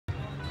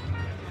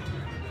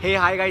Hey,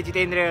 hi guys,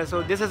 Jitendra here.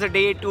 So this is a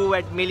day 2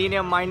 at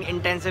Millionaire Mind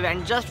Intensive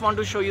and just want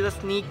to show you the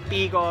sneak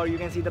peek, or you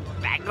can see the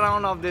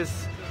background of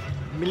this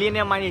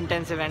Millionaire Mind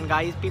Intensive. And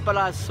guys, people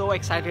are so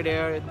excited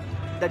here.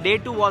 The day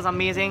 2 was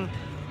amazing.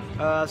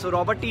 So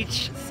Robert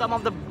teach some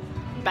of the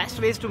best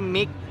ways to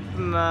make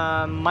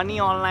money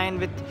online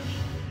with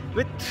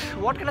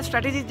what kind of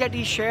strategies that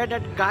he shared.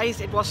 That guys,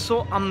 it was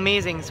so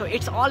amazing. So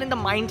it's all in the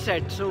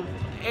mindset. So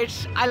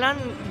I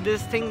learned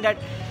this thing that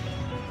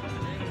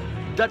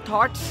the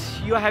thoughts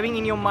you are having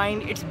in your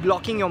mind, it's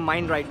blocking your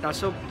mind right now.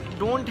 So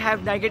don't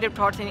have negative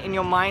thoughts in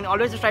your mind.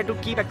 Always try to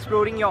keep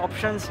exploring your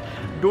options.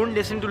 Don't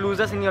listen to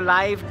losers in your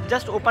life.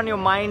 Just open your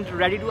mind,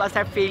 ready to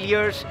accept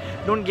failures.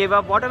 Don't give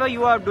up. Whatever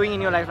you are doing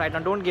in your life right now,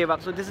 don't give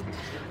up. So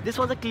this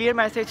was a clear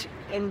message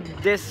in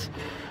this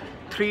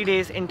 3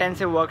 days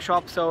intensive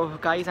workshop. So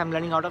guys, I'm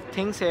learning a lot of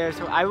things here.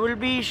 So I will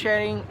be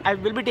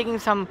taking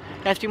some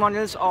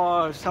testimonials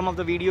or some of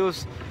the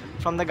videos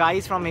from the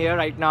guys from here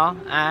right now,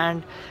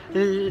 and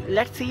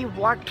let's see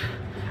what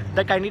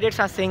the candidates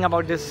are saying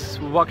about this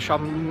workshop,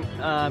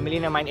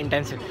 Millionaire Mind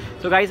Intensive.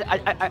 So guys,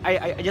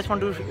 I just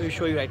want to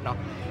show you right now.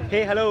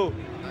 Hey, hello.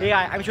 Hey,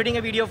 I'm shooting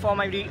a video for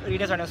my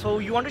readers right now. So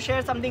you want to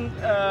share something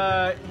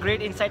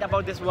great insight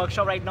about this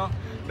workshop right now?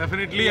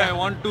 Definitely, yeah. I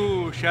want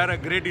to share a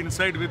great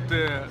insight with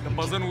the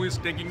person who is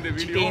taking the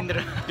video.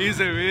 Jitendra. He is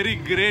a very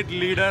great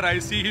leader. I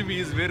see him, he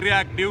is very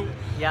active.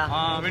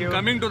 Yeah. When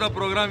coming to the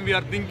program, we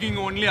are thinking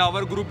only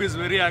our group is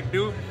very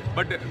active.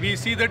 But we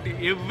see that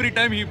every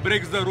time he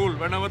breaks the rule.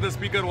 Whenever the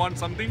speaker wants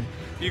something,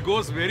 he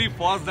goes very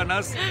fast than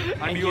us.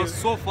 And he was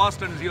so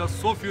fast and he was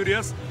so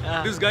furious.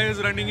 This guy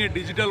is running a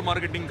digital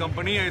marketing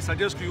company. I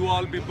suggest you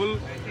all people,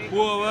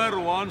 whoever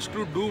wants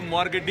to do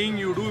marketing,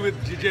 you do with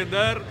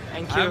Jitendra.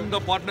 Thank you. I'm the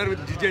partner with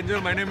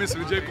Jitendra. My name is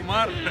Vijay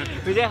Kumar.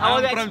 Vijay, how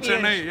I'm was from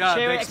experience? Chennai. Yeah,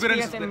 share the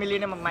experience in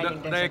Millionaire Mind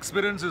Intensive. The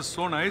experience is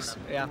so nice.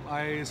 Yeah.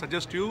 I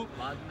suggest you,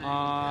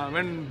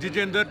 when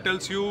Jitendra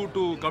tells you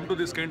to come to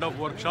this kind of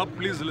workshop,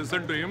 please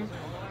listen to him.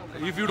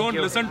 If you don't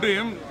listen to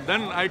him,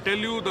 then I tell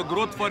you the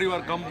growth for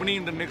your company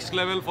in the next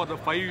level for the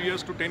 5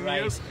 years to 10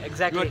 years,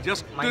 exactly. you are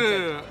just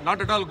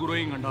not at all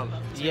growing and all.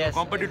 Yes. The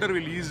competitor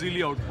will easily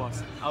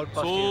outpass.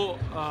 So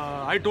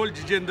I told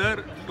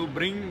Jitendra to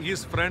bring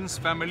his friends,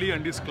 family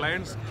and his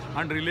clients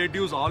and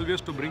relatives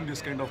always to bring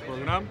this kind of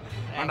program.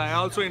 And I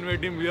also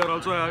invite him. We are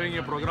also having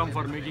a program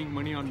for making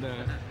money on the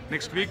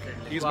next week.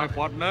 He is my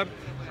partner.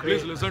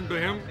 Please listen to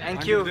him.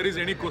 Thank you. If there is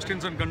any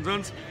questions and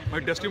concerns, my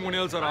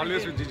testimonials are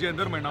always with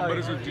Jitendra. My number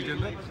is with Jitendra.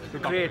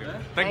 Great.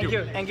 Thank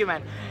you. Thank you,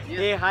 man.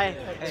 Hey, hi.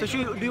 So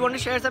do you want to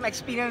share some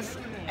experience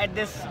at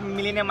this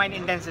Millionaire Mind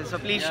Intensive? So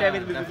please share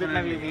with my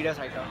readers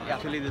right now. Yeah.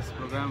 Actually, this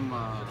program,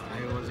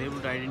 I was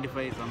able to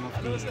identify some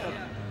of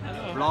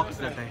the blocks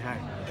that I had.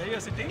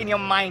 In your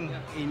mind.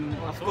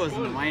 Of course,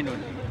 in the mind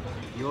only.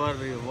 You are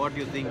what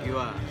you think you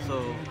are.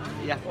 So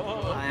yeah,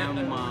 I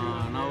am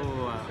now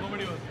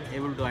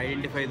able to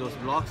identify those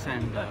blocks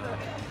and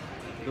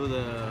do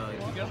the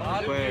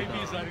required,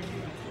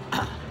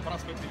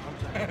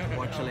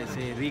 what shall I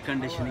say,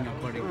 reconditioning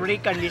accordingly.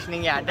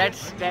 Reconditioning, yeah,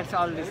 that's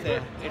all this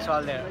there. It's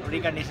all there.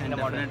 Reconditioning the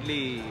model.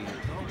 Definitely,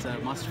 it's a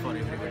must for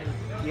everybody.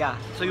 Yeah.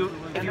 So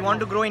if you want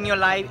to grow in your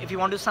life, if you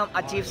want to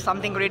achieve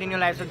something great in your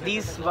life, so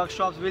these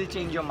workshops will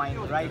change your mind,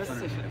 right?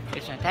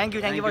 Thank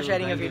you for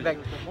sharing your feedback.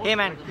 Hey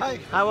man, hi.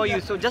 How are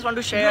you? So just want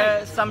to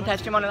share some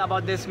testimonial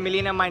about this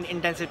Millionaire Mind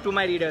Intensive to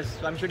my readers.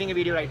 So I'm shooting a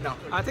video right now.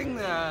 I think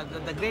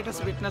the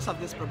greatest witness of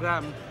this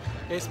program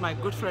is my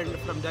good friend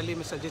from Delhi,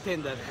 Mr.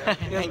 Jitendra.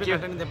 He has been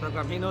attending the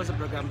program. He knows the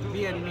program.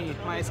 Me and me,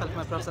 myself,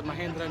 my professor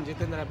Mahendra and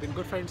Jitendra have been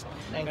good friends.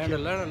 Thank and you.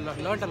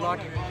 Learned a lot.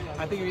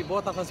 I think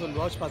both of us will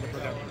vouch for the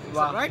program.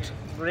 Wow. Right?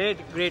 Great.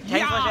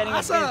 Thanks for sharing.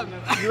 Awesome.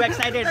 You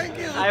excited? Thank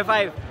you. High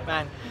five,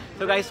 man.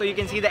 So guys, so you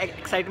can see the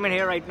excitement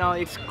here right now.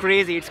 It's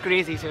crazy.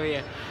 So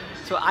yeah.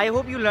 So I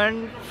hope you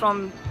learn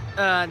from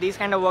these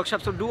kind of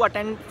workshops. So do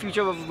attend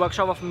future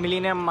workshop of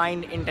Millionaire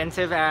Mind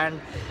Intensive, and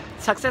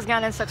Success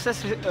Gan and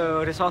Success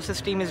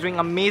Resources team is doing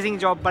amazing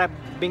job by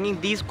bringing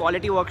these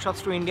quality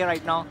workshops to India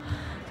right now.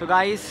 So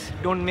guys,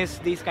 don't miss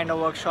these kind of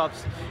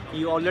workshops.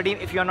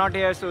 If you're not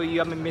here, so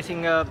you are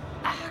missing a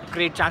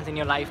great chance in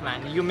your life,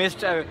 man. You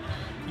missed a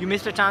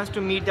chance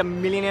to meet the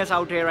millionaires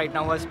out here right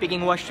now who are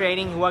speaking, who are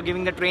training, who are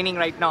giving the training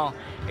right now.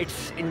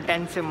 It's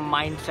intensive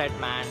mindset,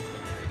 man.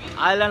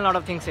 I learned a lot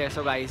of things here.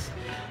 So guys,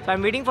 so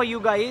I'm waiting for you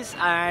guys,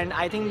 and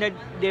I think that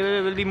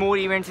there will be more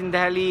events in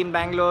Delhi, in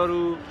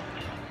Bangalore,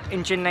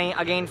 in Chennai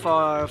again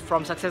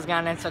from Success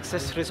Gan and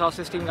Success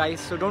Resources team, guys.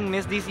 So don't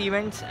miss these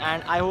events,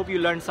 and I hope you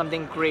learned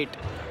something great.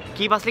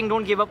 Keep hustling,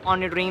 don't give up on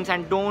your dreams,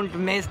 and don't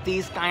miss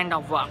these kind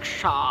of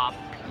workshop.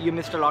 You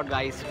missed a lot,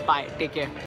 guys. Bye, take care.